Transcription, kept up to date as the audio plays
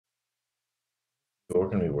We're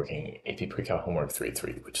going to be working AP Pre-Cal Homework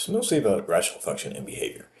 3.3, which is mostly about rational function and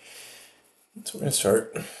behavior. So we're going to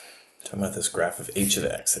start talking about this graph of h of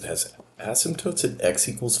x that has asymptotes at x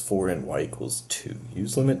equals 4 and y equals 2.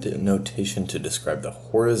 Use limit notation to describe the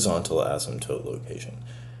horizontal asymptote location.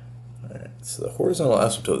 Alright, so the horizontal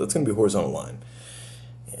asymptote, that's going to be a horizontal line.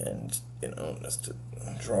 And, just to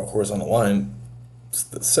draw a horizontal line, it's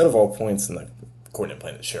the set of all points in the coordinate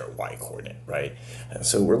plane that share a y coordinate, right? And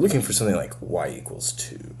so we're looking for something like y equals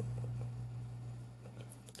 2.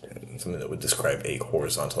 Something that would describe a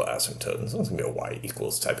horizontal asymptote. And so it's going to be a y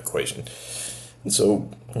equals type equation. And so,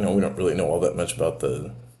 we don't really know all that much about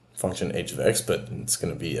the function h of x, but it's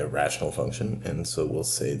going to be a rational function. And so we'll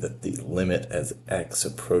say that the limit as x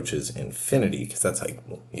approaches infinity, because that's how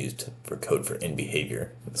we'll use for code for in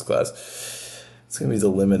behavior in this class, it's going to be the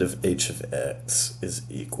limit of h of x is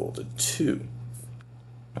equal to 2.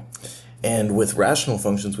 And with rational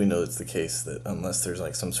functions, we know it's the case that unless there's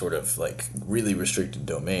like some sort of like really restricted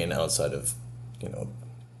domain outside of,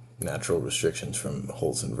 natural restrictions from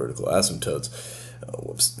holes in vertical asymptotes,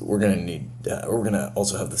 we're gonna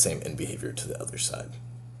also have the same end behavior to the other side.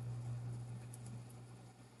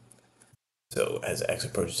 So as x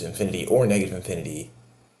approaches infinity or negative infinity,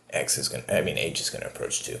 h is gonna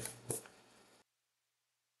approach 2.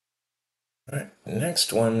 Alright,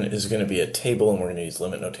 next one is going to be a table, and we're going to use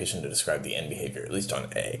limit notation to describe the end behavior, at least on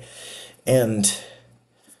A. And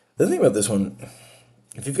the thing about this one,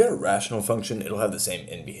 if you've got a rational function, it'll have the same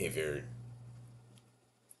end behavior,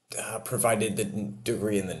 provided the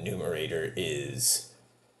degree in the numerator is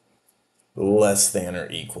less than or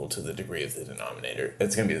equal to the degree of the denominator.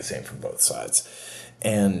 It's going to be the same for both sides.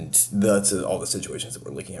 And that's all the situations that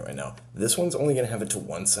we're looking at right now. This one's only going to have it to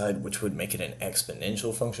one side, which would make it an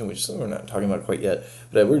exponential function, which we're not talking about quite yet.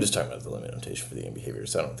 But we're just talking about the limit notation for the end behavior,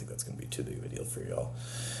 so I don't think that's going to be too big of a deal for y'all.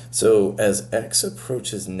 So as x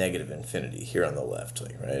approaches negative infinity here on the left,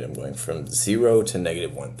 right, I'm going from 0 to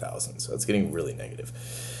negative 1,000, so it's getting really negative.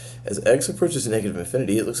 As x approaches negative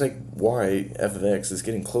infinity, it looks like y, f of x, is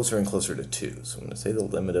getting closer and closer to 2. So I'm going to say the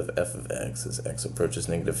limit of f of x as x approaches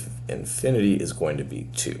negative infinity is going to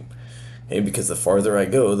be 2. Okay, because the farther I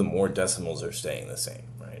go, the more decimals are staying the same,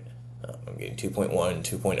 right? I'm getting 2.1,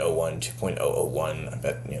 2.01, 2.001. I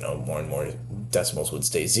bet, more and more decimals would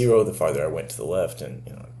stay 0 the farther I went to the left, and,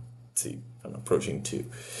 see, I'm approaching 2.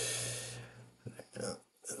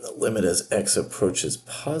 And the limit as x approaches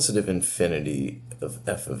positive infinity of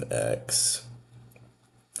f of x,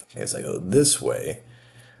 as I go this way,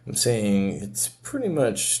 I'm saying it's pretty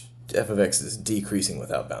much f of x is decreasing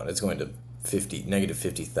without bound. It's going to negative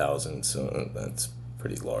 50,000, so that's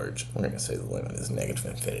pretty large. We're going to say the limit is negative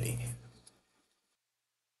infinity.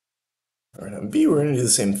 All right, on B, we're going to do the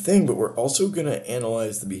same thing, but we're also going to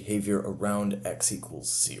analyze the behavior around x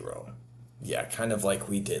equals 0. Yeah, kind of like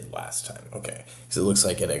we did last time. Okay, so it looks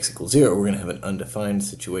like at x equals 0, we're going to have an undefined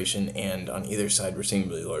situation, and on either side, we're seeing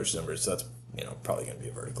really large numbers, so that's, probably going to be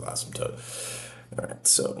a vertical asymptote. All right,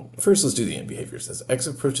 so first let's do the end behaviors. As x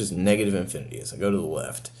approaches negative infinity, as I go to the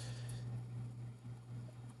left,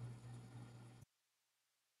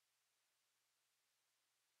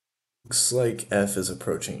 looks like f is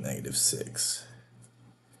approaching negative 6.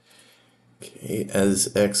 Okay,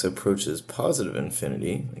 as x approaches positive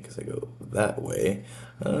infinity, because I go that way,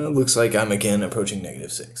 looks like I'm again approaching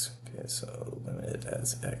negative 6. Okay, so limit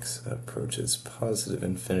as x approaches positive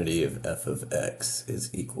infinity of f of x is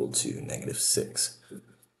equal to negative 6.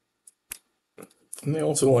 And they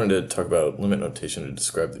also wanted to talk about limit notation to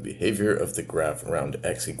describe the behavior of the graph around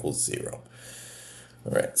x equals 0.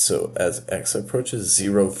 Alright, so as x approaches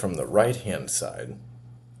 0 from the right-hand side,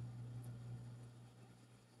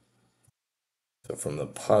 so from the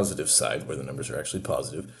positive side, where the numbers are actually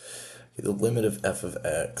positive, the limit of f of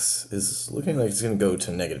x is looking like it's going to go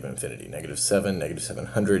to negative infinity. Negative 7, negative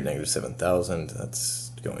 700, negative 7,000, that's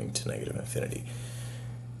going to negative infinity.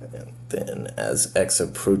 And then as x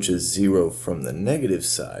approaches 0 from the negative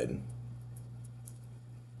side,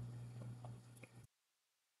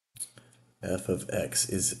 f of x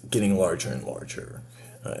is getting larger and larger.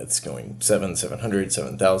 It's going 7, 700,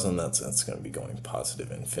 7,000, that's going to be going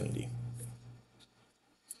positive infinity.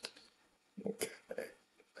 Okay.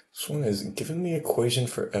 This one is, given the equation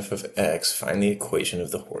for f of x, find the equation of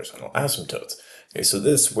the horizontal asymptotes. Okay, so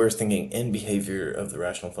this, we're thinking end behavior of the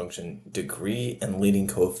rational function, degree and leading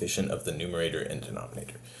coefficient of the numerator and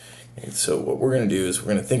denominator. Okay, so what we're going to do is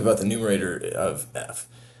we're going to think about the numerator of f.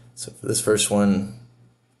 So for this first one,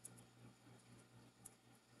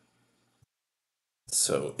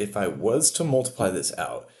 so if I was to multiply this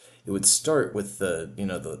out, it would start with the,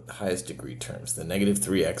 the highest degree terms, the negative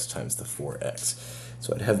 3x times the 4x.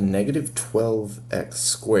 So I'd have negative 12x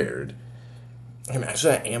squared. And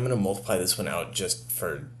actually, I am going to multiply this one out just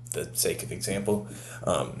for the sake of example.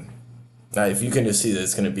 If you can just see that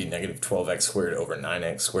it's going to be negative 12x squared over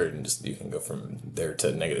 9x squared, and just you can go from there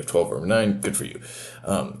to negative 12 over 9, good for you.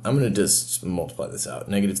 I'm going to just multiply this out.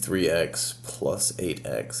 Negative 3x plus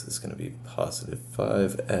 8x is going to be positive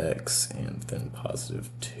 5x and then positive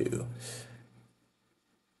 2.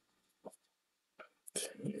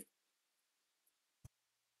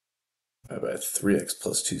 By 3x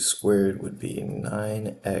plus 2 squared would be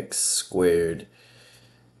 9x squared.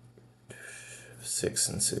 6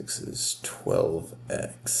 and 6 is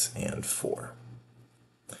 12x and 4.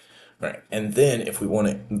 All right, and then if we want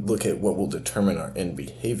to look at what will determine our end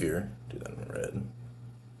behavior, do that in red.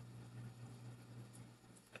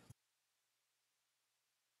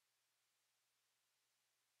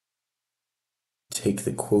 Take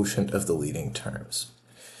the quotient of the leading terms.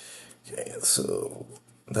 Okay, so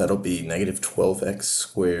that'll be negative 12x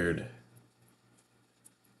squared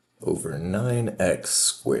over 9x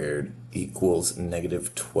squared equals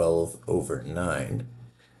negative 12 over 9,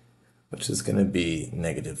 which is going to be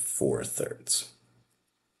negative 4/3.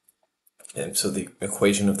 And so the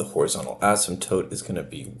equation of the horizontal asymptote is going to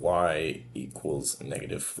be y equals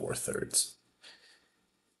negative 4/3.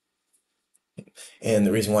 And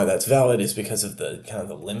the reason why that's valid is because of the kind of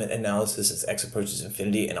the limit analysis as x approaches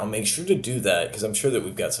infinity. And I'll make sure to do that because I'm sure that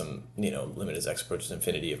we've got some, limit as x approaches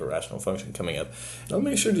infinity of a rational function coming up. And I'll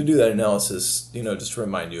make sure to do that analysis, just to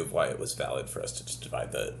remind you of why it was valid for us to just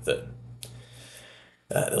divide the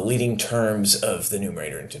leading terms of the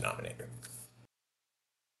numerator and denominator.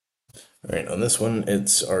 All right, on this one,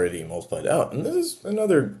 it's already multiplied out. And this is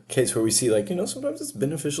another case where we see, sometimes it's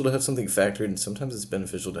beneficial to have something factored, and sometimes it's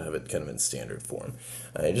beneficial to have it kind of in standard form.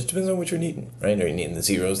 It just depends on what you're needing, right? Are you needing the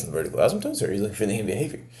zeros and the vertical asymptotes, or are you looking for the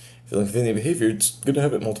behavior? If you're looking for the behavior, it's good to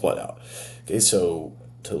have it multiplied out. Okay, so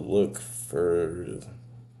to look for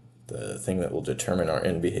the thing that will determine our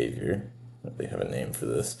end behavior, they have a name for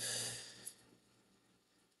this.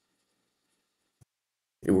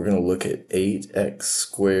 We're going to look at 8x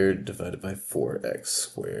squared divided by 4x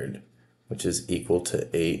squared, which is equal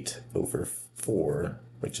to 8 over 4,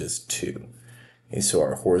 which is 2. Okay, so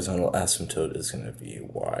our horizontal asymptote is going to be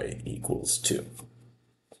y equals 2.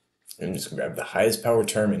 And just grab the highest power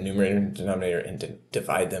term in numerator and denominator and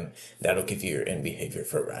divide them. That'll give you your end behavior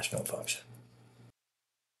for a rational function.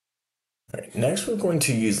 All right, next we're going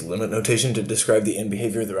to use limit notation to describe the end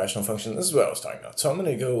behavior of the rational function. This is what I was talking about. So I'm going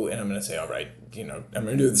to go and I'm going to say, all right, I'm going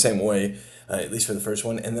to do it the same way, at least for the first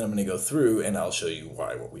one, and then I'm going to go through and I'll show you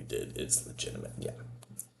why what we did is legitimate. Yeah,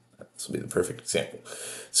 this will be the perfect example.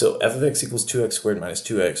 So f of x equals 2x squared minus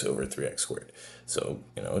 2x over 3x squared. So,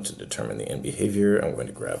 to determine the end behavior, I'm going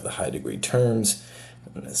to grab the high degree terms.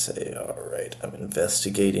 I'm going to say, all right, I'm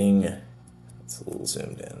investigating. It's a little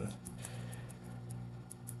zoomed in.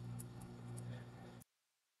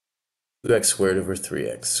 2x squared over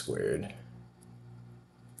 3x squared.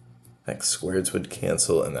 X squareds would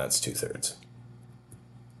cancel, and that's 2/3.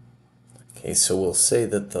 Okay, so we'll say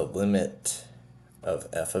that the limit of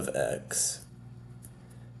f of x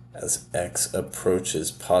as x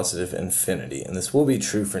approaches positive infinity, and this will be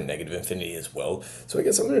true for negative infinity as well. So I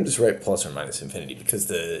guess I'm going to just write plus or minus infinity because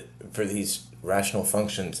for these rational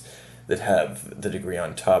functions that have the degree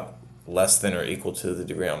on top less than or equal to the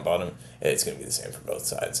degree on bottom, it's going to be the same for both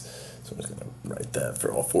sides. So I'm just going to write that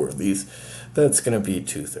for all 4 of these. That's going to be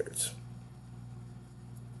 2/3.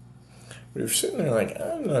 But if you're sitting there like,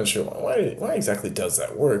 I'm not sure why exactly does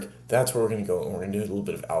that work, that's where we're going to go and we're going to do a little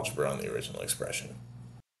bit of algebra on the original expression.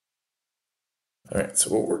 All right,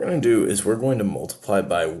 so what we're going to do is we're going to multiply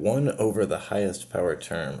by 1 over the highest power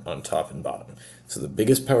term on top and bottom. So the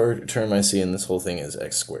biggest power term I see in this whole thing is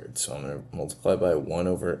x squared. So I'm going to multiply by 1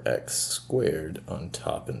 over x squared on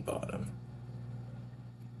top and bottom.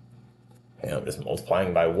 And I'm just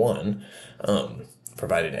multiplying by 1,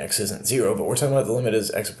 provided x isn't 0, but we're talking about the limit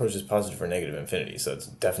as x approaches positive or negative infinity, so it's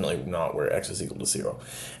definitely not where x is equal to 0.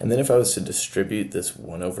 And then if I was to distribute this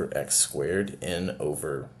 1 over x squared in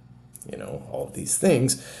over all of these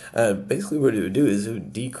things, basically what it would do is it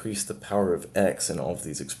would decrease the power of x in all of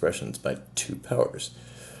these expressions by 2 powers.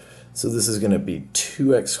 So this is going to be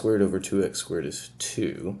 2x squared over 2x squared is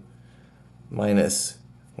 2 minus,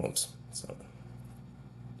 minus,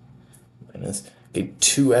 okay,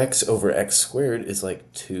 2x over x squared is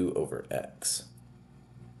like 2 over x.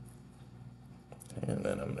 And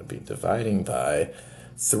then I'm going to be dividing by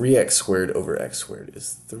 3x squared over x squared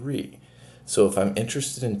is 3. So if I'm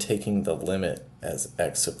interested in taking the limit as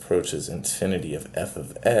x approaches infinity of f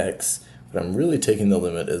of x, But I'm really taking the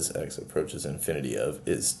limit as x approaches infinity of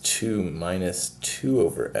is 2 minus 2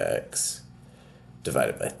 over x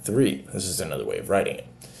divided by 3. This is another way of writing it.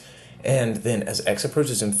 And then as x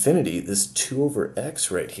approaches infinity, this 2 over x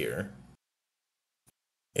right here,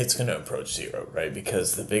 it's going to approach 0, right?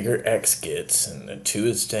 Because the bigger x gets, and the 2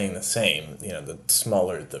 is staying the same, the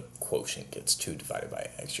smaller the quotient gets, 2 divided by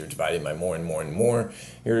x. You're dividing by more and more and more,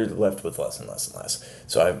 you're left with less and less and less.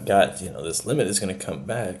 So I've got, this limit is going to come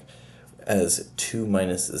back as 2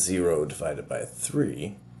 minus 0 divided by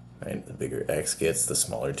 3, right? The bigger x gets, the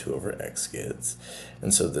smaller 2 over x gets.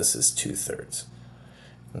 And so this is 2/3.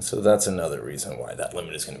 And so that's another reason why that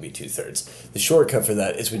limit is going to be 2/3. The shortcut for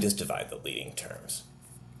that is we just divide the leading terms.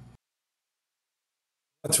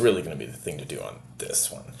 That's really going to be the thing to do on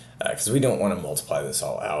this one, because we don't want to multiply this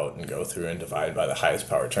all out and go through and divide by the highest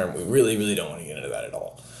power term. We really, really don't want to get into that at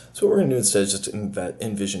all. So what we're going to do instead is just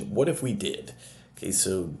envision, what if we did? Okay,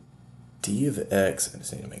 so d of x, I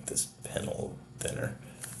just need to make this pen a little thinner.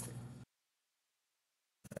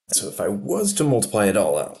 So if I was to multiply it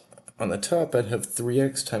all out, on the top I'd have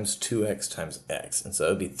 3x times 2x times x, and so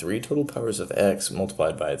that would be 3 total powers of x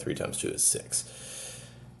multiplied by 3 times 2 is 6.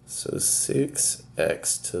 So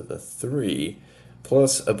 6x to the 3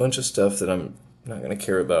 plus a bunch of stuff that I'm not going to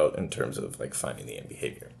care about in terms of finding the end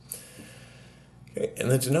behavior. Okay, in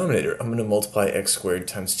the denominator, I'm going to multiply x squared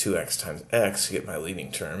times 2x times x to get my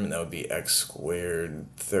leading term, and that would be x squared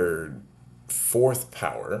fourth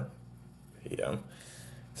power,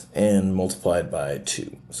 and multiplied by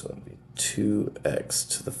 2. So it would be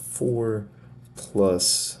 2x to the 4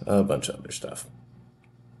 plus a bunch of other stuff.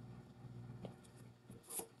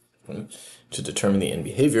 To determine the end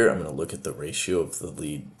behavior, I'm going to look at the ratio of the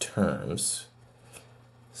lead terms.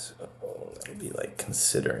 So that would be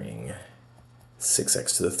considering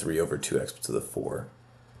 6x to the 3 over 2x to the 4.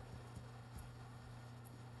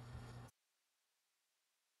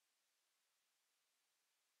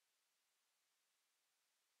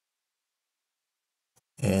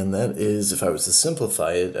 And that is, if I was to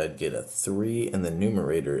simplify it, I'd get a 3 in the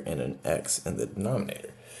numerator and an x in the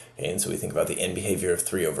denominator. Okay, and so we think about the end behavior of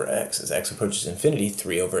 3 over x. As x approaches infinity,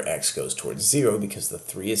 3 over x goes towards 0 because the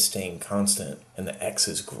 3 is staying constant and the x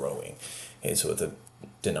is growing. Okay, so with a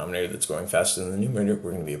denominator that's growing faster than the numerator,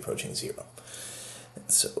 we're going to be approaching 0.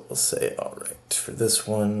 And so we'll say, all right, for this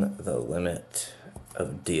one, the limit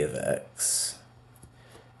of d of x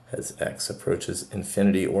as x approaches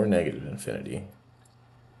infinity or negative infinity,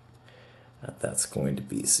 that's going to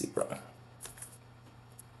be 0.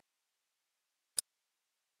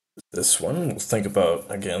 This one, we'll think about,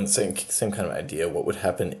 again, same kind of idea. What would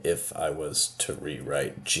happen if I was to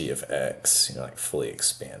rewrite g of x, fully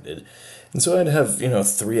expanded? And so I'd have,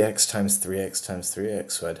 3x times 3x times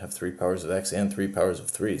 3x. So I'd have 3 powers of x and 3 powers of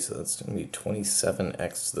 3. So that's going to be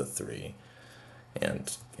 27x to the 3.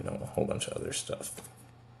 And, a whole bunch of other stuff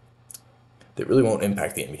that really won't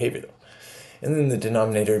impact the end behavior, though. And then the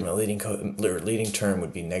denominator, my leading term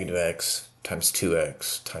would be negative x times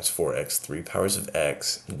 2x times 4x, 3 powers of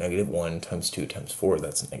x, negative 1 times 2 times 4,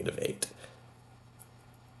 that's negative 8.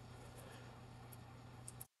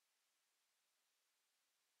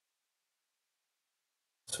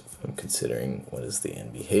 So if I'm considering what is the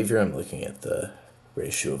end behavior, I'm looking at the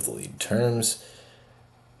ratio of the lead terms.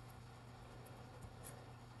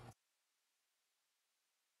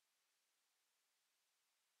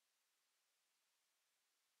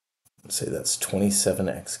 Say that's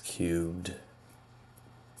 27x cubed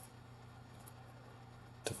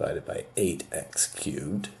divided by 8x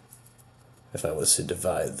cubed. If I was to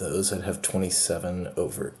divide those, I'd have 27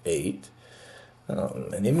 over 8.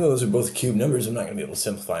 And even though those are both cube numbers, I'm not going to be able to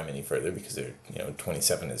simplify them any further because they're,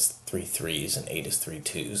 27 is 3 3s and 8 is 3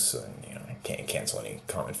 2s, so I can't cancel any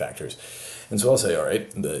common factors. And so I'll say, all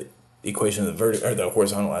right, the equation of the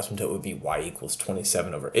horizontal asymptote would be y equals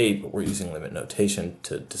 27 over 8, but we're using limit notation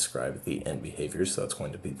to describe the end behavior, so that's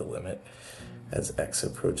going to be the limit as x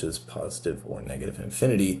approaches positive or negative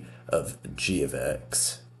infinity of g of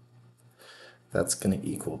x. That's going to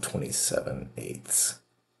equal 27/8.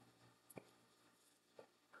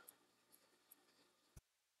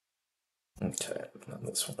 Okay, now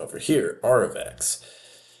this one over here, r of x.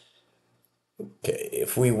 Okay,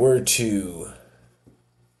 if we were to,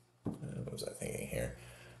 what was I thinking here?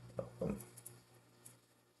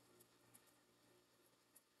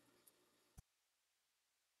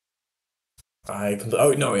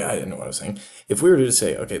 Oh, no, yeah, I didn't know what I was saying. If we were to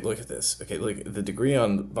say, okay, look at this. Okay, look, the degree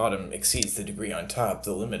on the bottom exceeds the degree on top,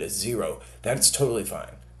 the limit is 0. That's totally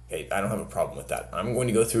fine. Okay, I don't have a problem with that. I'm going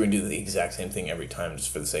to go through and do the exact same thing every time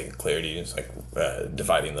just for the sake of clarity. It's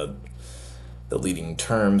dividing the leading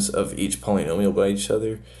terms of each polynomial by each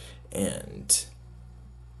other.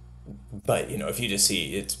 But, if you just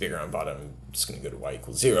see it's bigger on bottom, it's going to go to y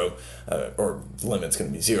equals 0, or the limit's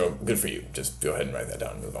going to be 0, good for you. Just go ahead and write that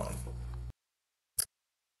down and move on.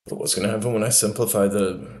 But what's going to happen when I simplify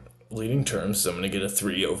the leading terms? So I'm going to get a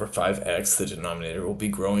 3 over 5x. The denominator will be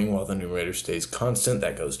growing while the numerator stays constant.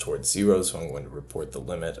 That goes towards 0, so I'm going to report the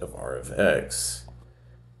limit of r of x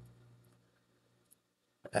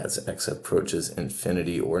as x approaches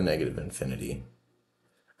infinity or negative infinity.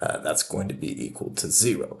 That's going to be equal to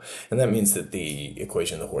 0. And that means that the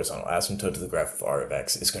equation of the horizontal asymptote to the graph of r of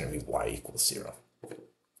x is going to be y equals 0.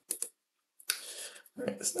 All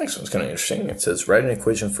right, this next one's kind of interesting. It says, write an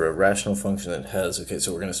equation for a rational function that has, okay,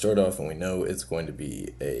 so we're going to start off and we know it's going to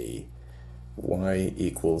be a y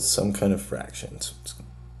equals some kind of fraction. So I'm just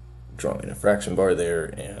drawing a fraction bar there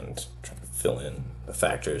and trying to fill in the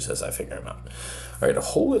factors as I figure them out. All right, a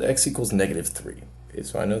whole at x equals negative 3. Okay,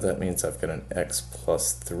 so I know that means I've got an x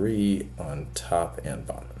plus 3 on top and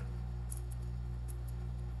bottom.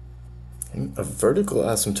 A vertical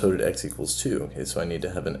asymptote at x equals 2. Okay, so I need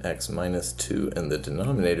to have an x minus 2 in the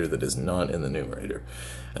denominator that is not in the numerator.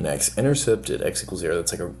 An x-intercept at x equals 0,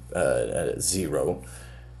 that's like a 0.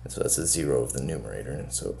 And so that's a 0 of the numerator,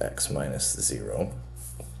 and so x minus 0.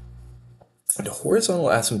 And a horizontal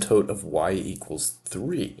asymptote of y equals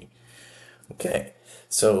 3. Okay,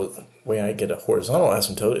 so the way I get a horizontal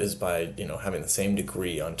asymptote is by, having the same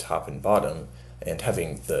degree on top and bottom, and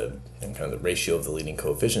having the kind of the ratio of the leading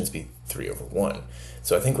coefficients be 3 over 1.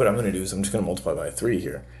 So I think what I'm going to do is I'm just going to multiply by 3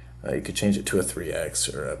 here. You could change it to a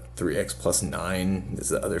 3x or a 3x plus 9 is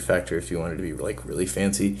the other factor if you wanted to be like really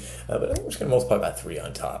fancy. But I'm just going to multiply by 3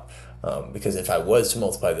 on top. Because if I was to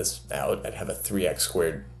multiply this out, I'd have a 3x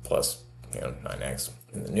squared plus 9x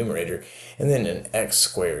in the numerator, and then an x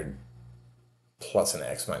squared plus an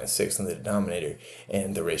x minus 6 in the denominator,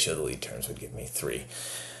 and the ratio of the lead terms would give me 3.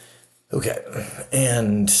 Okay,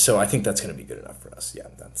 and so I think that's going to be good enough for us. Yeah,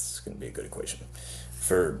 that's going to be a good equation.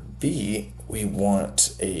 For B, we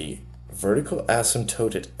want a vertical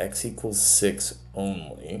asymptote at x equals 6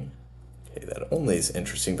 only. Okay, that only is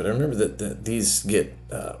interesting, but I remember that these get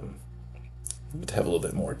to have a little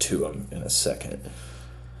bit more to them in a second.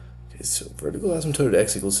 Okay, so vertical asymptote at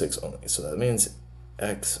x equals 6 only. So that means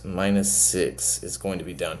x minus 6 is going to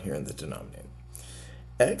be down here in the denominator.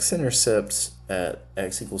 X-intercepts at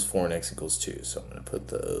x equals 4 and x equals 2, so I'm going to put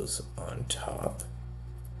those on top.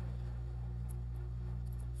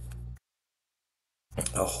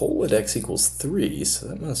 A whole at x equals 3, so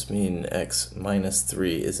that must mean x minus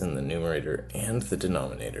 3 is in the numerator and the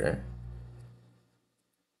denominator.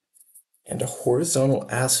 And a horizontal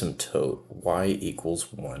asymptote, y equals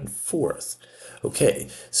 1/4. Okay,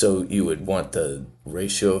 so you would want the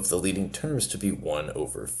ratio of the leading terms to be 1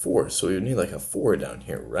 over 4. So we would need like a 4 down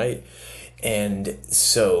here, right? And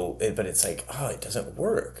so, but it's like, it doesn't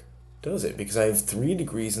work, does it? Because I have 3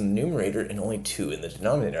 degrees in the numerator and only 2 in the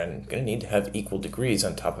denominator. I'm going to need to have equal degrees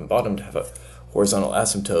on top and bottom to have a horizontal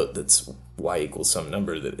asymptote that's y equals some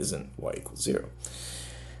number that isn't y equals 0.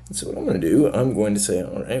 So what I'm going to do, I'm going to say,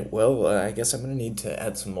 all right, well, I guess I'm going to need to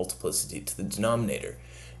add some multiplicity to the denominator.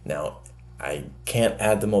 Now, I can't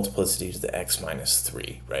add the multiplicity to the x minus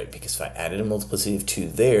 3, right? Because if I added a multiplicity of 2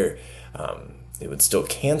 there, it would still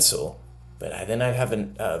cancel, but then I'd have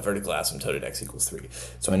a vertical asymptote at x equals 3.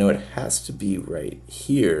 So I know it has to be right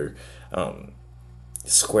here,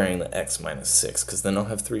 squaring the x minus 6, because then I'll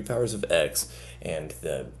have 3 powers of x, and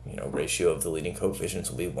the ratio of the leading coefficients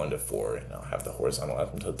will be 1/4, and I'll have the horizontal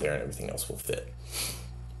asymptote there, and everything else will fit.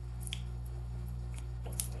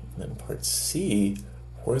 And then part C,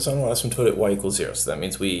 horizontal asymptote at y equals 0. So that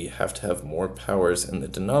means we have to have more powers in the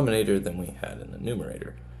denominator than we had in the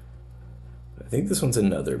numerator. I think this one's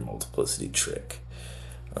another multiplicity trick,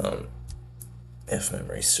 if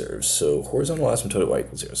memory serves. So horizontal asymptote at y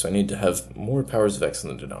equals 0. So I need to have more powers of x in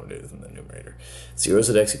the denominator than the numerator. 0's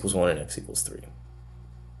at x equals 1 and x equals 3.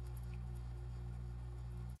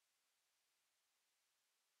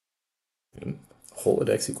 Whole at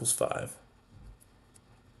x equals 5.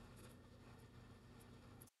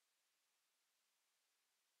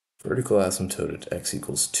 Vertical asymptote at x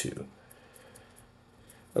equals 2.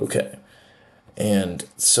 Okay, and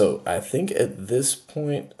so I think at this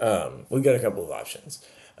point, we got a couple of options.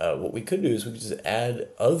 What we could do is we could just add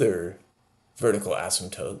other vertical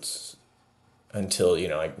asymptotes until,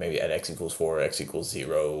 like maybe at x equals 4, x equals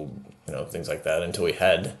 0, things like that, until we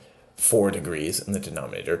had 4 degrees in the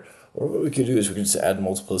denominator. Or what we could do is we could just add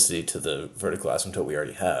multiplicity to the vertical asymptote we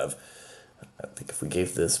already have. I think if we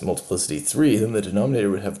gave this multiplicity 3, then the denominator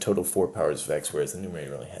would have total 4 powers of x, whereas the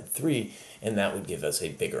numerator only had 3, and that would give us a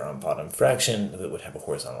bigger on bottom fraction that would have a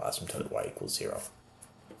horizontal asymptote at y equals 0.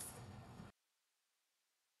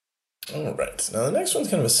 All right. Now the next one's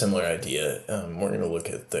kind of a similar idea. We're going to look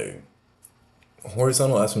at the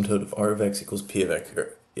horizontal asymptote of r of x equals p of x,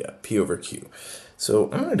 or, yeah, p over q.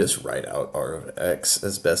 So I'm going to just write out r of x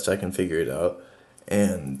as best I can figure it out,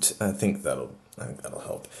 and I think that'll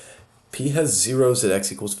help. P has zeros at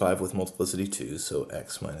x equals 5 with multiplicity 2, so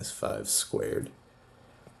x minus 5 squared.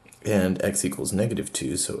 And x equals negative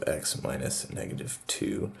 2, so x minus negative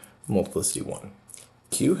 2, multiplicity 1.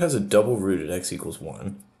 Q has a double root at x equals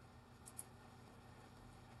 1.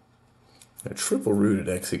 A triple root at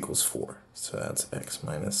x equals 4, so that's x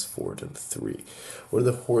minus 4 to the 3.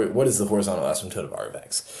 What is the horizontal asymptote of r of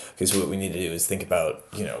x? Okay, so what we need to do is think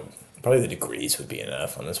about, probably the degrees would be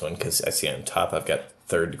enough on this one, because I see on top I've got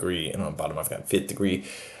third degree, and on bottom I've got fifth degree.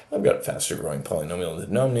 I've got a faster growing polynomial in the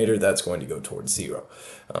denominator, that's going to go towards 0.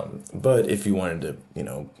 But if you wanted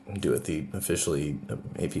to, do it the officially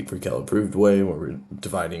AP Pre-Cal approved way, where we're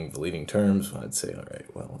dividing the leading terms, I'd say, all right,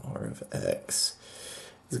 well, r of x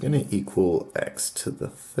is going to equal x to the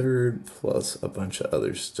third plus a bunch of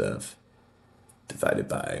other stuff divided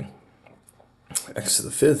by x to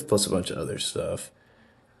the fifth plus a bunch of other stuff,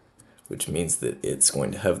 which means that it's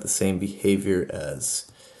going to have the same behavior as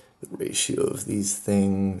the ratio of these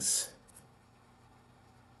things.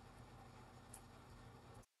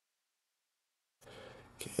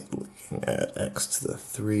 Okay, looking at x to the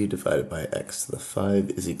 3 divided by x to the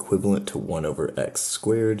 5 is equivalent to 1 over x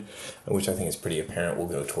squared, which I think is pretty apparent will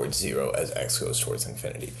go towards 0 as x goes towards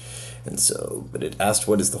infinity. And so, but it asked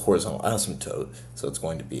what is the horizontal asymptote, so it's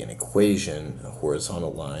going to be an equation, a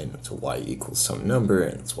horizontal line to y equals some number,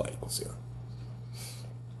 and it's y equals 0.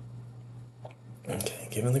 Okay,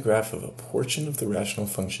 given the graph of a portion of the rational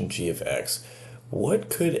function g of x, what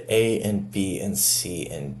could a and b and c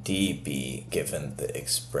and d be given the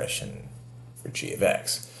expression for g of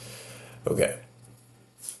x? Okay.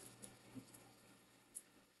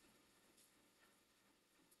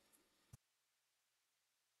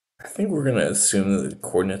 I think we're going to assume that the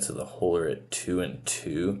coordinates of the whole are at 2 and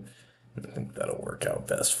 2. I think that'll work out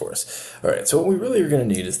best for us. All right, so what we really are going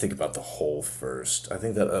to need is think about the whole first. I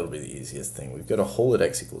think that'll be the easiest thing. We've got a whole at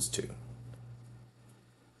x equals 2.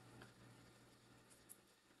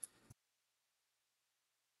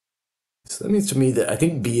 So that means to me that I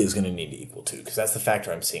think b is going to need to equal 2, because that's the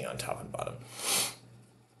factor I'm seeing on top and bottom.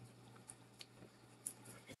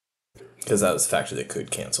 Because that was the factor that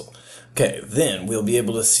could cancel. Okay, then we'll be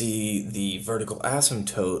able to see the vertical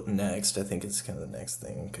asymptote next. I think it's kind of the next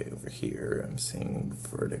thing. Okay, over here I'm seeing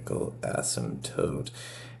vertical asymptote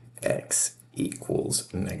x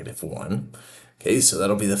equals negative 1. Okay, so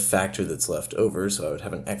that'll be the factor that's left over. So I would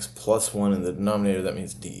have an x plus 1 in the denominator. That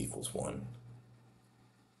means d equals 1.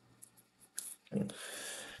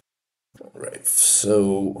 Right,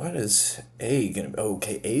 so what is a going to be?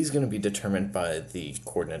 Okay, a is going to be determined by the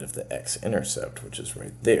coordinate of the x-intercept, which is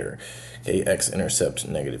right there. Okay, x-intercept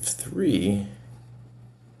negative 3.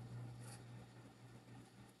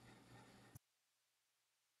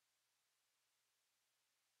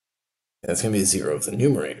 That's going to be a 0 of the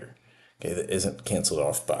numerator. Okay, that isn't canceled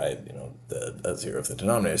off by, the 0 of the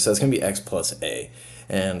denominator. So that's going to be x plus a.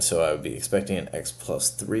 And so I would be expecting an x plus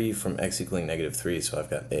 3 from x equaling negative 3, so I've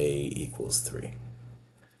got a equals 3.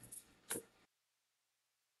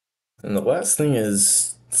 And the last thing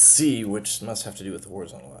is c, which must have to do with the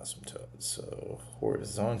horizontal asymptote. So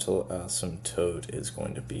horizontal asymptote is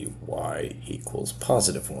going to be y equals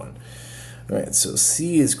positive 1. All right, so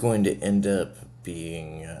c is going to end up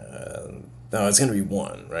being, no, it's going to be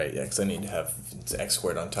 1, right? Yeah, because I need to have x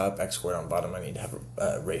squared on top, x squared on bottom. I need to have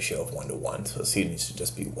a ratio of 1 to 1. So c needs to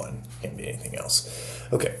just be 1. Can't be anything else.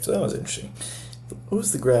 Okay, so that was interesting. What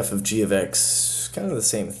was the graph of g of x? Kind of the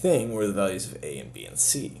same thing, where the values of a and b and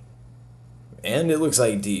c. And it looks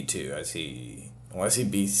like D too. I see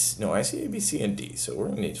B, no, I see A, B, C, and D. So we're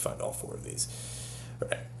gonna need to find all 4 of these. All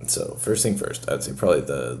right, so first thing first, I'd say probably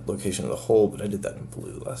the location of the hole, but I did that in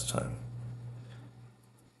blue last time.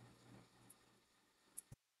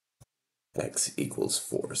 X equals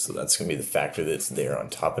 4, so that's gonna be the factor that's there on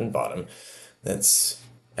top and bottom. That's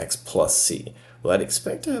x plus c. Well, I'd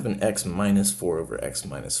expect to have an x minus 4 over x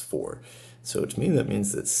minus 4. So to me, that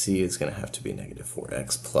means that c is going to have to be negative 4,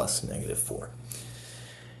 x plus negative 4.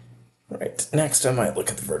 All right, next I might look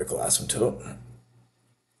at the vertical asymptote.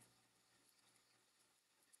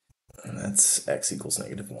 And that's x equals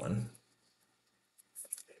negative 1.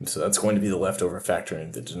 So that's going to be the leftover factor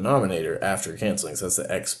in the denominator after canceling. So that's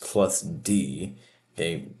the x plus d.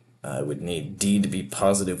 Okay, I would need d to be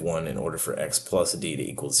positive 1 in order for x plus d to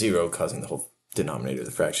equal 0, causing the whole denominator of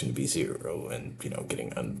the fraction to be 0 and,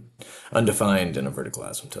 getting undefined in a vertical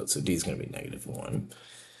asymptote. So d is going to be negative 1.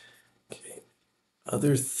 Okay.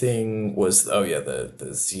 other thing was, oh yeah,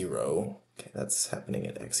 the 0. Okay, that's happening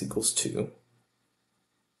at x equals 2.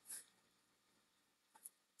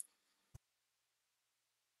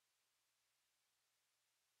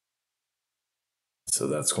 So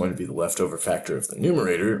that's going to be the leftover factor of the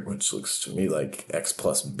numerator, which looks to me like x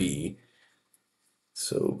plus b.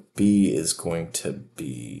 So b is going to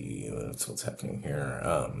be, that's what's happening here,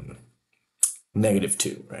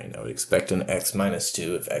 -2, right? I would expect an x minus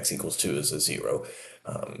 2 if x equals 2 is a 0.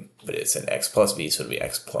 But it's an x plus b, so it'll be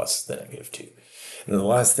x plus the -2. And then the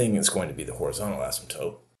last thing is going to be the horizontal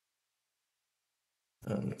asymptote.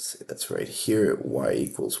 Let's see, that's right here at y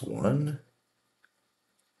equals 1.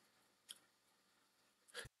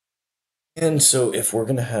 And so if we're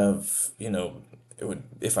going to have, it would,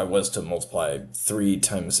 if I was to multiply 3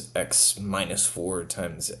 times x minus 4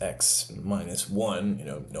 times x minus 1,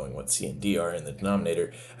 knowing what c and d are in the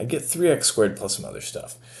denominator, I'd get 3x squared plus some other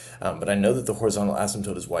stuff. But I know that the horizontal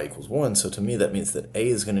asymptote is y equals 1, so to me that means that a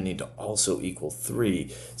is going to need to also equal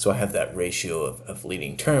 3. So I have that ratio of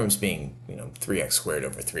leading terms being, 3x squared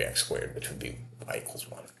over 3x squared, which would be y equals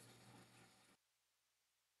 1.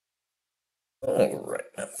 All right,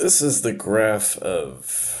 now this is the graph of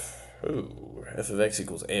f of x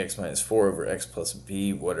equals ax minus 4 over x plus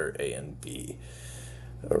b. What are a and b?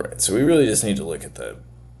 All right, so we really just need to look at the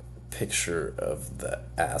picture of the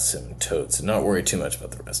asymptotes and not worry too much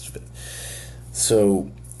about the rest of it.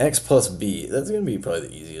 So x plus b, that's going to be probably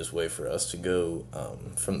the easiest way for us to go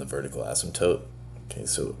from the vertical asymptote. Okay,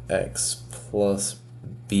 so x plus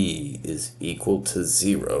b is equal to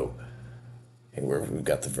 0. Okay, where we've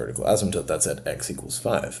got the vertical asymptote, that's at x equals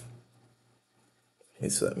 5. Okay,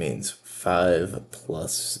 so that means 5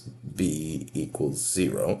 plus b equals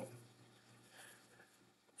 0.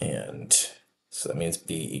 And so that means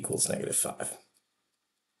b equals -5.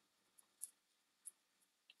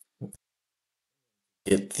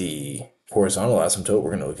 Get the horizontal asymptote,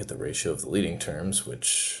 we're going to look at the ratio of the leading terms,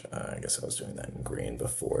 which I guess I was doing that in green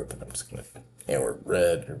before, but I'm just going to, or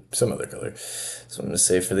red or some other color. So I'm going to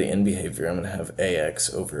say for the end behavior, I'm going to have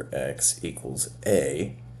ax over x equals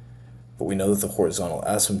a. But we know that the horizontal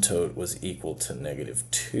asymptote was equal to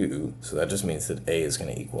 -2, so that just means that a is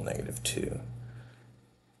going to equal -2.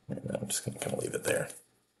 And I'm just going to kind of leave it there.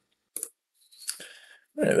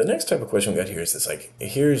 All right, the next type of question we got here is this, like,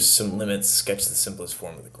 here's some limits, sketch the simplest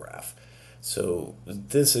form of the graph. So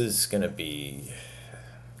this is going to be,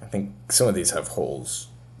 I think some of these have holes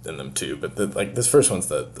in them too, but this first one's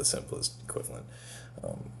the simplest equivalent.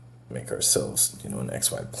 Make ourselves, an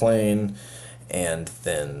xy plane, and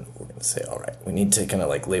then we're going to say, all right, we need to kind of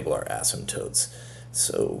like label our asymptotes.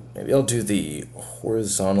 So maybe I'll do the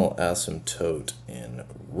horizontal asymptote in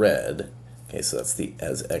red. Okay, so that's the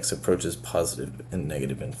as x approaches positive and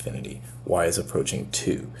negative infinity. Y is approaching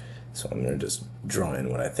 2. So I'm going to just draw in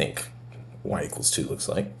what I think y equals 2 looks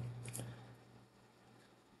like.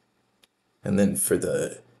 And then for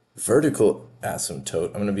the vertical asymptote,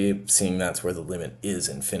 I'm going to be seeing that's where the limit is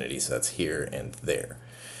infinity. So that's here and there.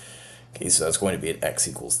 Okay, so that's going to be at x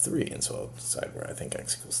equals 3. And so I'll decide where I think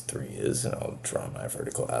x equals 3 is, and I'll draw my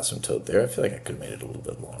vertical asymptote there. I feel like I could have made it a little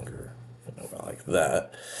bit longer, like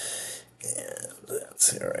that. And let's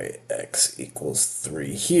say, all right, x equals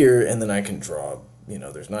 3 here, and then I can draw,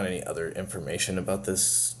 there's not any other information about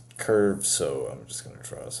this curve, so I'm just going to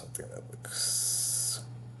draw something that looks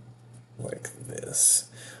like this.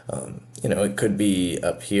 It could be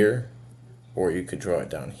up here, or you could draw it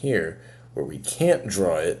down here, where we can't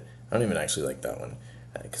draw it. I don't even actually like that one,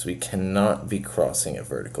 because we cannot be crossing a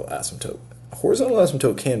vertical asymptote. A horizontal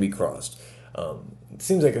asymptote can be crossed. It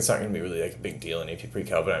seems like it's not going to be really like a big deal in AP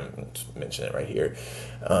Pre-Cal, but I'm going to mention it right here.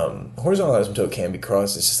 Horizontal asymptote can be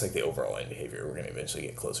crossed. It's just like the overall end behavior. We're going to eventually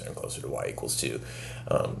get closer and closer to y equals 2.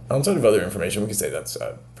 Outside of other information, we can say that's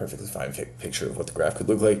a perfectly fine picture of what the graph could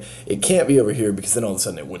look like. It can't be over here because then all of a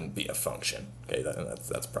sudden it wouldn't be a function. Okay,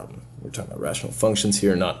 that's a problem. We're talking about rational functions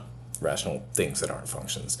here, not rational things that aren't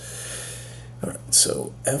functions. All right,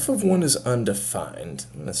 so f of 1 is undefined.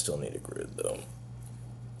 I'm going to still need a grid though.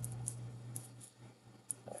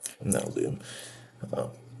 And that'll do.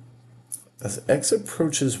 As x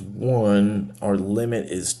approaches 1, our limit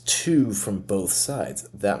is 2 from both sides.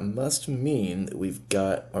 That must mean that we've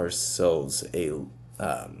got ourselves a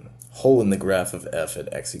hole in the graph of f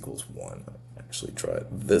at x equals 1. I'll actually draw it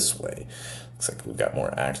this way. Looks like we've got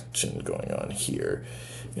more action going on here.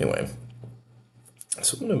 Anyway,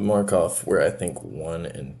 so I'm going to mark off where I think 1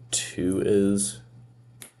 and 2 is.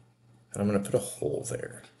 And I'm going to put a hole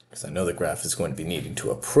there. because I know the graph is going to be needing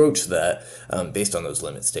to approach that based on those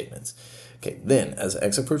limit statements. Okay, then as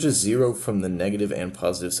x approaches 0 from the negative and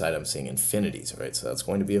positive side, I'm seeing infinities, right? So that's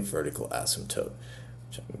going to be a vertical asymptote,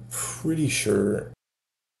 which I'm pretty sure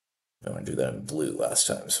I want to do that in blue last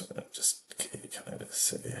time, so I'm going to just kind of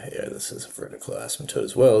say, hey, this is a vertical asymptote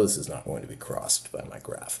as well. This is not going to be crossed by my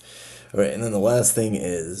graph. All right, and then the last thing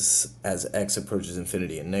is, as x approaches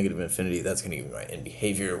infinity and negative infinity, that's going to give me my end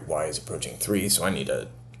behavior. Y is approaching 3, so I need a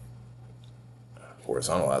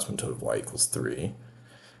horizontal asymptote of y equals 3. I'm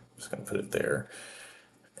just going to put it there.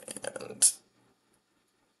 And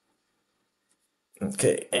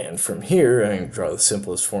okay, and from here, I can draw the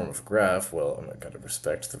simplest form of a graph. Well, I'm going to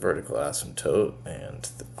respect the vertical asymptote and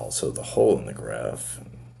also the hole in the graph.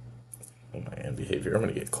 And my end behavior, I'm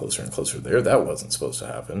going to get closer and closer there. That wasn't supposed to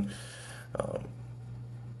happen. Okay,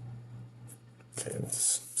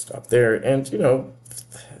 let's stop there. And, you know,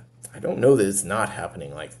 I don't know that it's not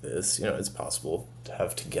happening like this. You know, it's possible to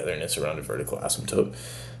have togetherness around a vertical asymptote.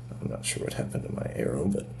 I'm not sure what happened to my arrow,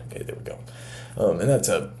 but okay, there we go. And that's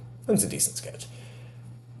a decent sketch.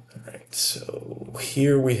 All right, so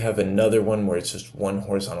here we have another one where it's just one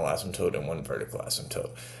horizontal asymptote and one vertical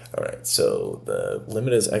asymptote. All right, so the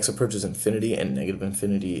limit as x approaches infinity and negative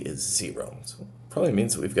infinity is 0. So probably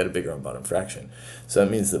means that we've got a bigger on bottom fraction. So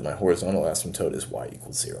that means that my horizontal asymptote is y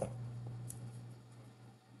equals 0.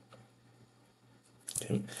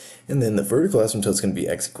 Okay. And then the vertical asymptote is going to be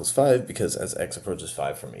x equals 5 because as x approaches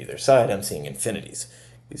 5 from either side, I'm seeing infinities.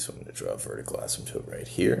 So I'm going to draw a vertical asymptote right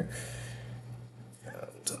here.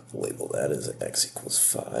 And label that as x equals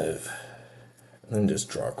 5. And then just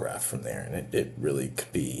draw a graph from there. And it really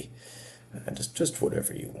could be just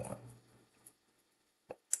whatever you want.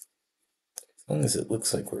 As long as it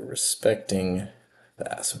looks like we're respecting the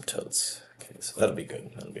asymptotes. Okay, so that'll be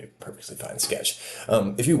good. That'll be a perfectly fine sketch.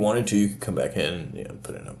 If you wanted to, you could come back in, you know,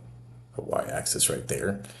 put in a y-axis right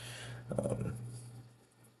there.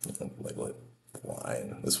 Label it y,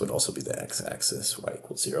 and this would also be the x-axis, y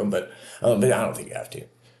equals 0, but I don't think you have to.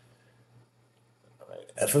 All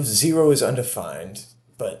right. F of 0 is undefined,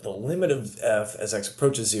 but the limit of f as x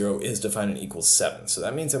approaches 0 is defined in equals 7. So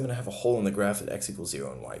that means I'm going to have a hole in the graph at x equals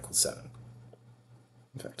 0 and y equals 7.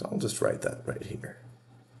 In fact, I'll just write that right here.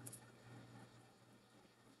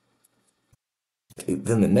 Okay,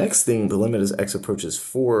 then the next thing, the limit as x approaches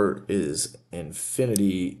 4 is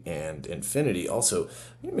infinity and infinity. Also,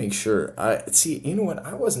 let me make sure. You know what?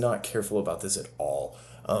 I was not careful about this at all.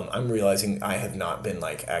 I'm realizing I have not been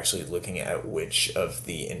like actually looking at which of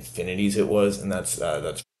the infinities it was, and that's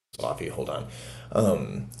sloppy. Hold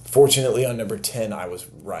on. Fortunately, on number 10, I was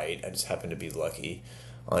right. I just happened to be lucky.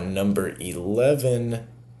 On number 11,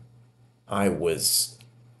 I was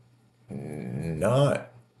not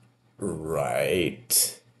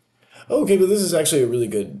right. Okay, but this is actually a really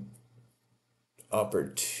good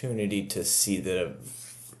opportunity to see that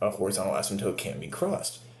a horizontal asymptote can be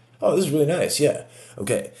crossed. Oh, this is really nice, yeah.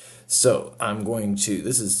 Okay, so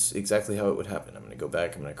this is exactly how it would happen. I'm going to go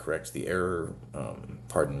back, I'm going to correct the error.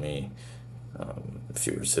 Pardon me if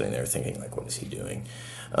you were sitting there thinking, like, what is he doing?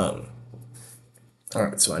 All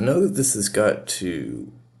right, so I know that this has got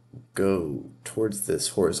to go towards this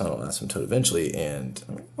horizontal asymptote eventually, and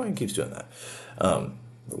I don't know why it keeps doing that.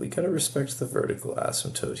 But we gotta respect the vertical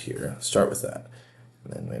asymptote here. Start with that.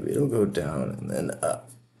 And then maybe it'll go down and then up.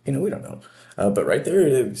 You know, we don't know. But right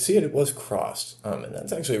there, see it was crossed. And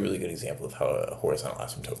that's actually a really good example of how a horizontal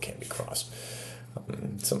asymptote can be crossed.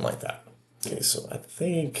 Something like that. Okay, so I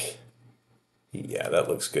think, yeah, that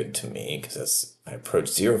looks good to me, because as I approach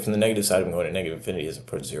 0 from the negative side, I'm going to negative infinity. As I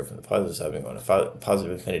approach 0 from the positive side, I'm going to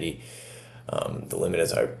positive infinity. The limit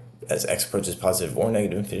as x approaches positive or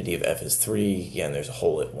negative infinity of f is 3. Yeah, and there's a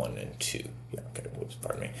hole at 1 and 2. Yeah, okay, whoops,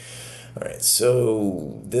 pardon me. All right,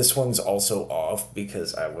 so this one's also off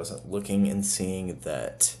because I wasn't looking and seeing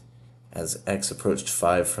that as x approached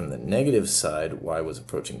 5 from the negative side, y was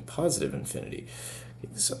approaching positive infinity.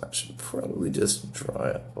 So I should probably just draw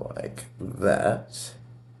it like that.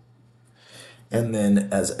 And then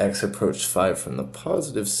as x approached 5 from the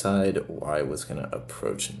positive side, y was going to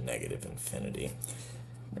approach negative infinity.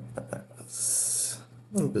 That was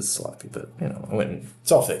a little bit sloppy, but you know,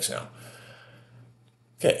 it's all fixed now.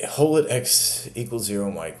 Okay, hole at x equals 0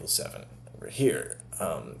 and y equals 7. Over here,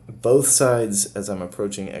 both sides, as I'm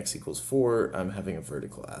approaching x equals 4, I'm having a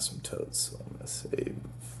vertical asymptote. So I'm going to say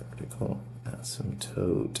vertical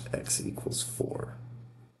asymptote x equals 4.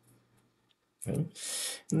 Okay. And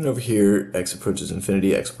then over here, x approaches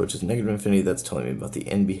infinity, x approaches negative infinity. That's telling me about the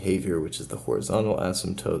end behavior, which is the horizontal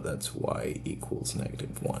asymptote. That's y equals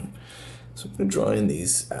 -1. So I'm going to draw in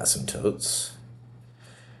these asymptotes.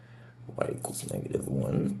 y equals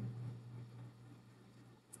 -1,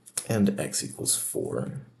 and x equals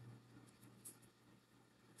 4.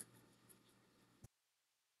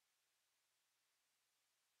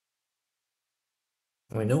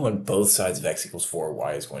 We know on both sides of x equals 4,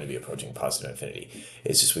 y is going to be approaching positive infinity.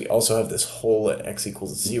 It's just we also have this hole at x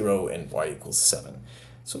equals 0 and y equals 7.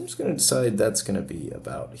 So I'm just going to decide that's going to be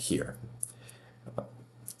about here.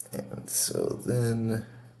 And so then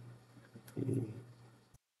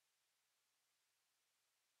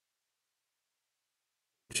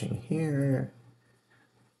approaching here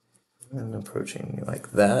and approaching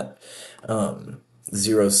like that.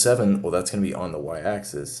 0, 7, well, that's going to be on the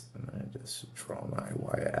y-axis. I'm going to just draw my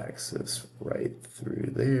y-axis right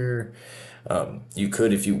through there. You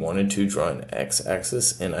could, if you wanted to, draw an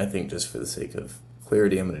x-axis, and I think just for the sake of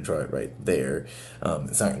clarity, I'm going to draw it right there.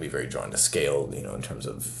 It's not going to be very drawn to scale, in terms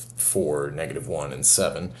of 4, -1, and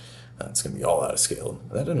 7. It's going to be all out of scale.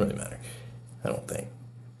 That doesn't really matter, I don't think.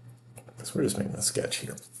 So we're just making a sketch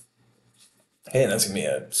here. And that's going to be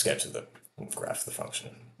a sketch of the graph of the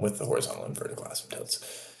function with the horizontal and vertical asymptotes.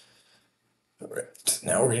 All right,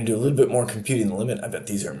 now we're going to do a little bit more computing the limit. I bet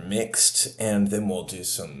these are mixed, and then we'll do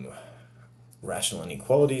some rational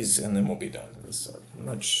inequalities, and then we'll be done. It's a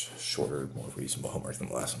much shorter, more reasonable homework than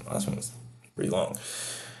the last one. The last one was pretty long.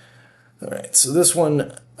 All right, so this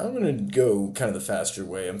one, I'm going to go kind of the faster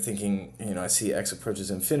way. I'm thinking, I see x approaches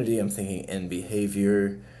infinity. I'm thinking n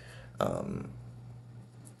behavior.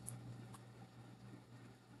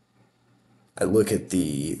 I look at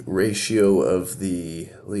the ratio of the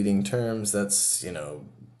leading terms. That's,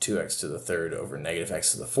 2x to the third over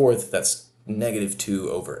 -x to the fourth. That's -2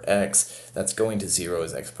 over x. That's going to 0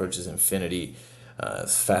 as x approaches infinity.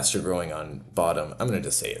 Faster growing on bottom. I'm going to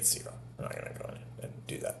just say it's 0. I'm not going to go in and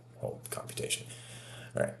do that whole computation.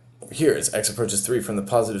 All right. Here is x approaches 3 from the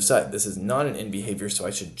positive side. This is not an n behavior, so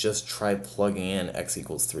I should just try plugging in x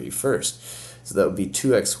equals 3 first. So that would be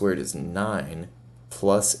 2x squared is 9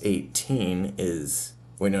 plus 18 is,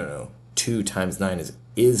 wait, no. 2 times 9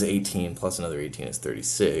 is 18 plus another 18 is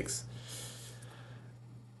 36.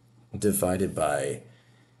 Divided by,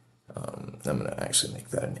 I'm going to actually make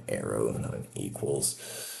that an arrow, not an equals.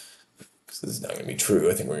 Because this is not going to be true.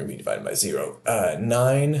 I think we're going to be divided by 0.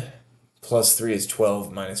 9 plus 3 is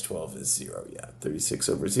 12, minus 12 is 0. Yeah, 36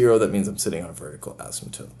 over 0. That means I'm sitting on a vertical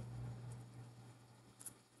asymptote.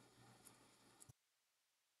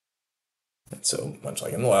 And so, much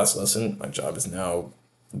like in the last lesson, my job is now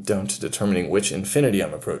down to determining which infinity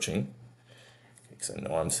I'm approaching. Because I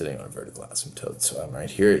know I'm sitting on a vertical asymptote. So I'm right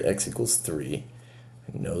here at x equals 3.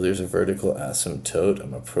 I know there's a vertical asymptote.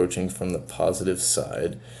 I'm approaching from the positive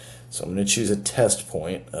side. So I'm going to choose a test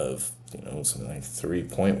point of, something like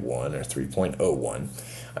 3.1 or 3.01.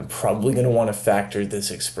 I'm probably going to want to factor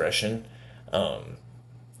this expression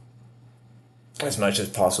as much as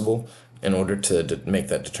possible in order to make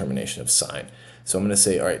that determination of sign. So I'm going to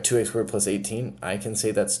say, all right, 2x squared plus 18, I can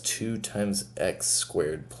say that's 2 times x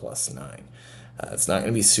squared plus 9. It's not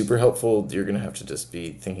going to be super helpful. You're going to have to just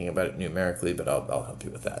be thinking about it numerically, but I'll help you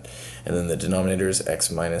with that. And then the denominator is x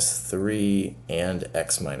minus 3 and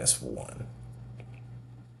x minus 1.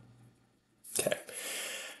 Okay.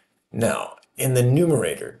 Now, in the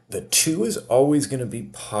numerator, the 2 is always going to be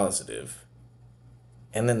positive.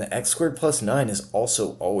 And then the x squared plus 9 is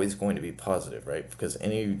also always going to be positive, right? Because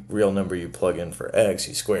any real number you plug in for x,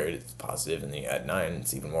 you square it, it's positive, and then you add 9,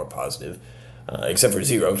 it's even more positive. Except for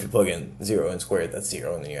 0, if you plug in 0 and square it, that's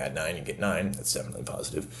 0, and then you add 9, you get 9, that's definitely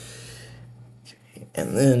positive.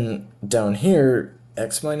 And then down here,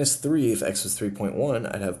 x minus 3, if x was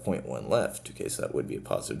 3.1, I'd have 0.1 left. Okay, so that would be a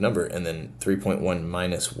positive number. And then 3.1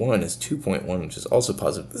 minus 1 is 2.1, which is also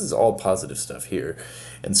positive. This is all positive stuff here.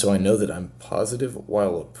 And so I know that I'm positive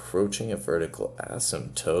while approaching a vertical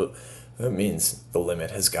asymptote. That means the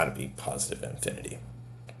limit has got to be positive infinity.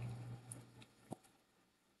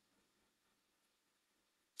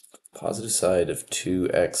 Positive side of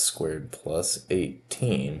 2x squared plus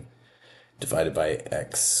 18 divided by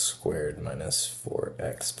x squared minus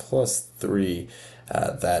 4x plus 3,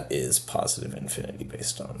 that is positive infinity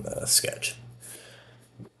based on the sketch.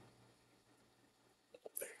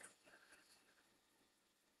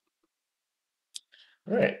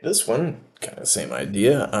 All right, this one, kind of same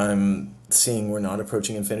idea. I'm seeing we're not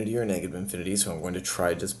approaching infinity or negative infinity, so I'm going to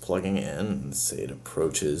try just plugging in and say it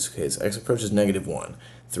approaches. Okay, so x approaches -1.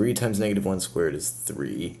 3 times -1 squared is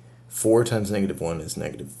 3. 4 times -1 is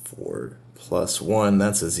 -4 plus 1.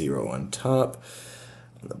 That's a 0 on top.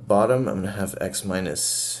 On the bottom, I'm going to have x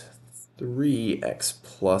minus 3x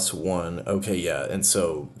plus 1. Okay, yeah, and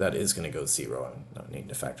so that is going to go 0. I'm not needing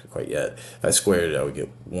to factor quite yet. If I squared it, I would get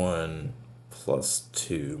 1 plus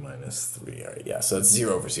 2 minus 3. All right, yeah, so it's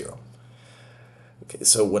 0 over 0. Okay,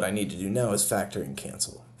 so what I need to do now is factor and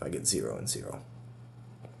cancel. If I get 0 and 0.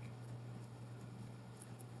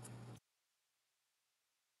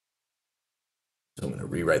 So I'm going to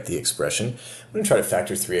rewrite the expression. I'm going to try to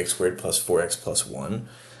factor 3x squared plus 4x plus 1.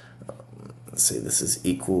 Let's say this is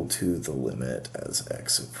equal to the limit as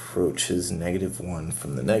x approaches -1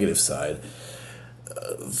 from the negative side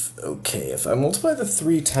of, okay, if I multiply the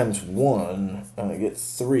 3 times 1, I get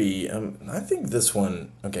 3. I think this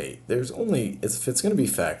one, okay, there's only, if it's going to be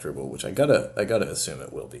factorable, which I gotta assume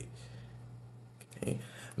it will be. Okay,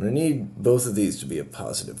 I'm going to need both of these to be a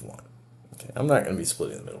positive 1. Okay, I'm not going to be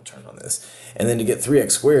splitting the middle term on this. And then to get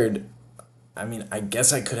 3x squared, I mean, I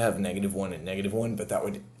guess I could have -1 and -1, but that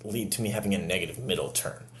would lead to me having a negative middle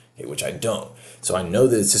term, okay, which I don't. So I know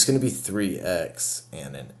that it's just going to be 3x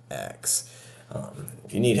and an x.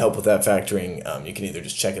 If you need help with that factoring, you can either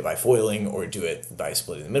just check it by foiling or do it by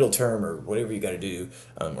splitting the middle term or whatever you got to do,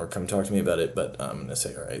 or come talk to me about it. But I'm going to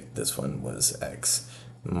say, all right, this one was x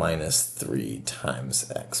minus 3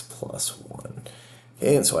 times x plus 1.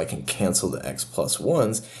 And so I can cancel the x plus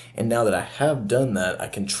 1s, and now that I have done that, I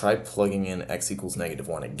can try plugging in x equals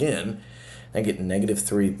 -1 again. I get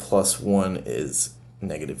 -3 plus 1 is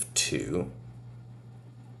 -2.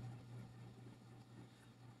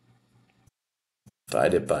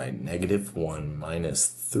 Divided by -1 minus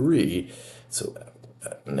 3, so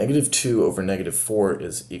 -2 over -4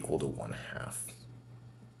 is equal to 1/2.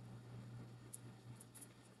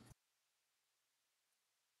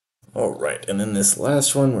 All right, and then this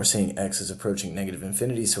last one, we're saying x is approaching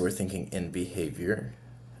 -infinity, so we're thinking in behavior.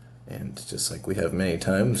 And just like we have many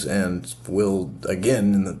times, and will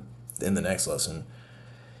again in the next lesson,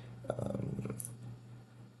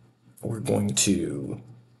 we're going to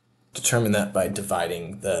determine that by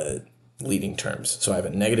dividing the leading terms. So I have a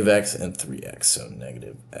 -x and 3x, so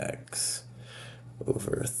 -x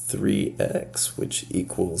over 3x, which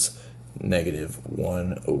equals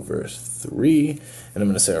 -1 over 3. And I'm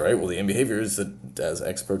going to say, all right, well, the end behavior is that as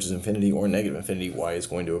x approaches infinity or -infinity, y is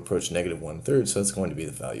going to approach -1/3, so that's going to be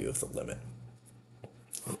the value of the limit.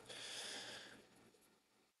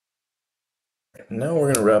 Now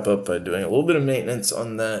we're going to wrap up by doing a little bit of maintenance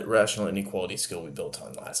on that rational inequality skill we built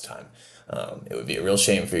on last time. It would be a real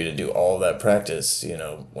shame for you to do all that practice,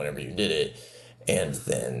 whenever you did it, and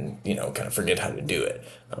then, kind of forget how to do it.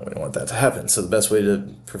 We don't want that to happen. So the best way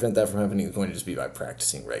to prevent that from happening is going to just be by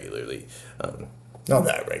practicing regularly. Not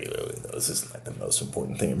that regularly, though. This isn't like the most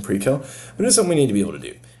important thing in pre-cal, but it's something we need to be able to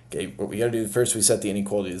do. Okay, what we got to do first, we set the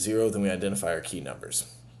inequality to 0, then we identify our key numbers.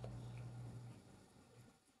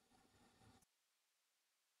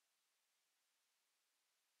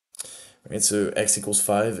 Right, so x equals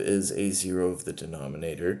 5 is a 0 of the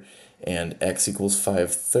denominator, and x equals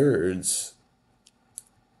 5/3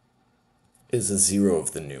 is a 0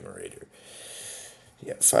 of the numerator.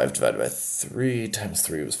 Yeah, 5 divided by 3 times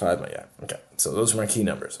 3 was 5. Yeah, okay. So those are my key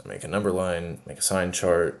numbers. I make a number line, make a sign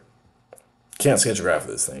chart. Can't sketch a graph of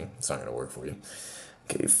this thing. It's not going to work for you.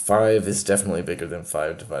 Okay, 5 is definitely bigger than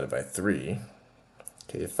 5 divided by 3.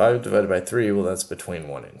 Okay, 5 divided by 3, well, that's between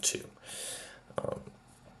 1 and 2.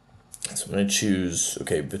 So I'm going to choose,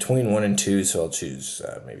 okay, between 1 and 2, so I'll choose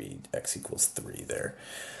maybe x equals 3 there.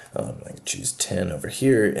 I can choose 10 over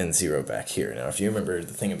here and 0 back here. Now, if you remember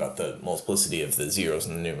the thing about the multiplicity of the zeros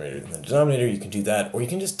in the numerator and the denominator, you can do that, or you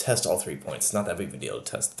can just test all 3 points. It's not that big of a deal to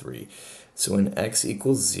test 3. So when x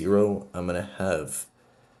equals 0, I'm going to have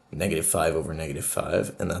 -5 over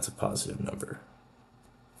 -5, and that's a positive number.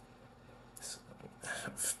 So I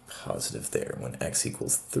have positive there. When x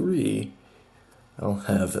equals 3, I'll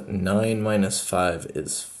have 9 minus 5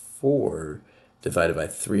 is 4, divided by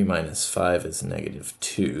 3 minus 5 is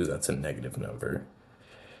 -2. That's a negative number.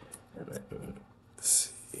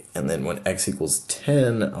 And then when x equals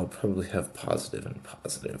 10, I'll probably have positive and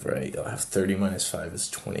positive, right? I'll have 30 minus 5 is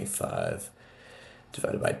 25,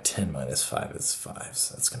 divided by 10 minus 5 is 5.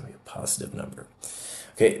 So that's going to be a positive number.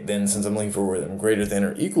 Okay, then since I'm looking for where I'm greater than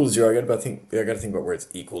or equal to 0, I got to think about where it's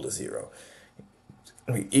equal to 0.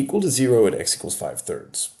 Equal to 0 at x equals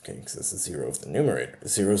 5/3, okay, because this is 0 of the numerator.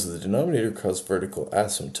 Zeros of the denominator cause vertical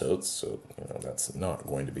asymptotes, so that's not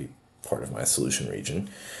going to be part of my solution region.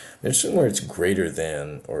 There's somewhere it's greater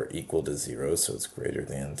than or equal to 0, so it's greater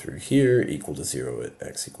than through here, equal to 0 at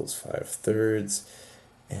x equals 5/3,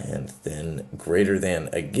 and then greater than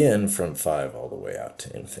again from 5 all the way out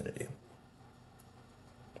to infinity.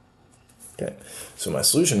 Okay, so my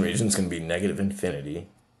solution region is going to be -infinity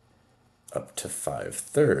up to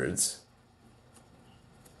 5/3.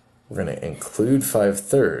 We're going to include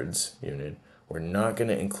 5/3 unit. We're not going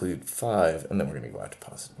to include 5, and then we're going to go out to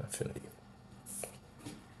positive infinity.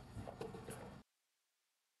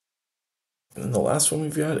 And then the last one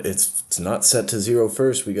we've got, it's not set to 0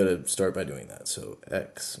 first. We got to start by doing that. So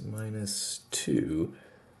x minus 2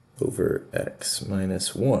 over x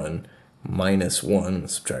minus 1 minus 1,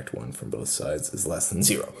 subtract 1 from both sides, is less than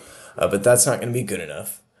 0. But that's not going to be good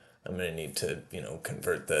enough. I'm going to need to,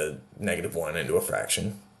 convert the negative 1 into a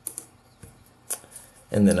fraction.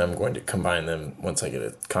 And then I'm going to combine them once I get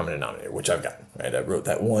a common denominator, which I've got. Right? I wrote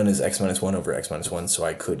that 1 is x minus 1 over x minus 1, so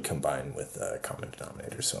I could combine with a common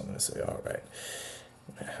denominator. So I'm going to say, all right,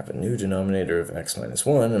 I have a new denominator of x minus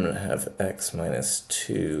 1. I'm going to have x minus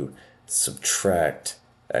 2 subtract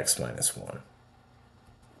x minus 1.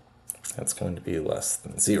 That's going to be less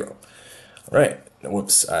than 0. All right,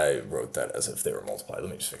 whoops, I wrote that as if they were multiplied.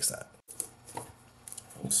 Let me just fix that.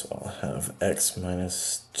 So I'll have x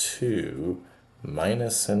minus 2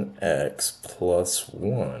 minus an x plus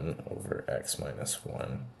 1 over x minus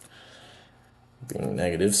 1 being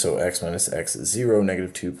negative. So x minus x is 0.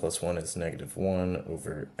 Negative 2 plus 1 is negative 1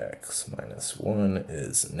 over x minus 1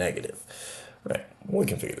 is negative. All right, we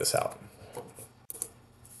can figure this out.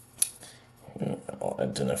 I'll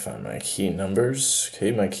identify my key numbers.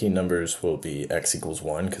 Okay, my key numbers will be x equals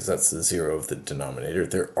 1 because that's the 0 of the denominator.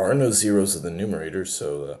 There are no zeros of the numerator,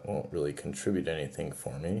 so that won't really contribute anything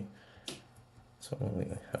for me. So I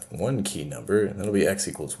only have one key number, and that'll be x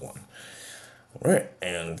equals 1. All right,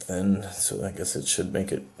 and then, so I guess it should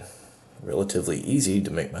make it relatively easy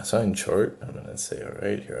to make my sign chart. I'm going to say, all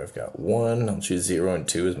right, here I've got 1. I'll choose 0 and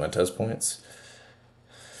 2 as my test points.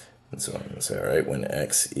 And so I'm going to say, all right, when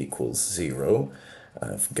x equals 0,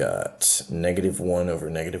 I've got negative 1 over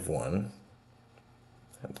negative 1.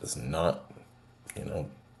 That does not,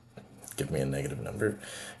 give me a negative number.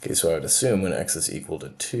 Okay, so I would assume when x is equal to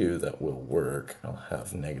 2, that will work. I'll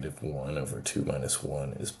have negative 1 over 2 minus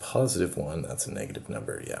 1 is positive 1. That's a negative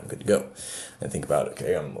number. Yeah, I'm good to go. And think about it.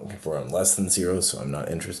 Okay, I'm looking for less than 0, so I'm not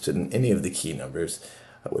interested in any of the key numbers.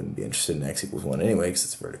 I wouldn't be interested in x equals 1 anyway, because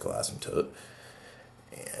it's a vertical asymptote.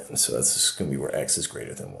 And so that's just going to be where x is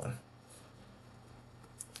greater than 1.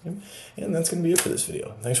 And that's going to be it for this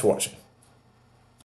video. Thanks for watching.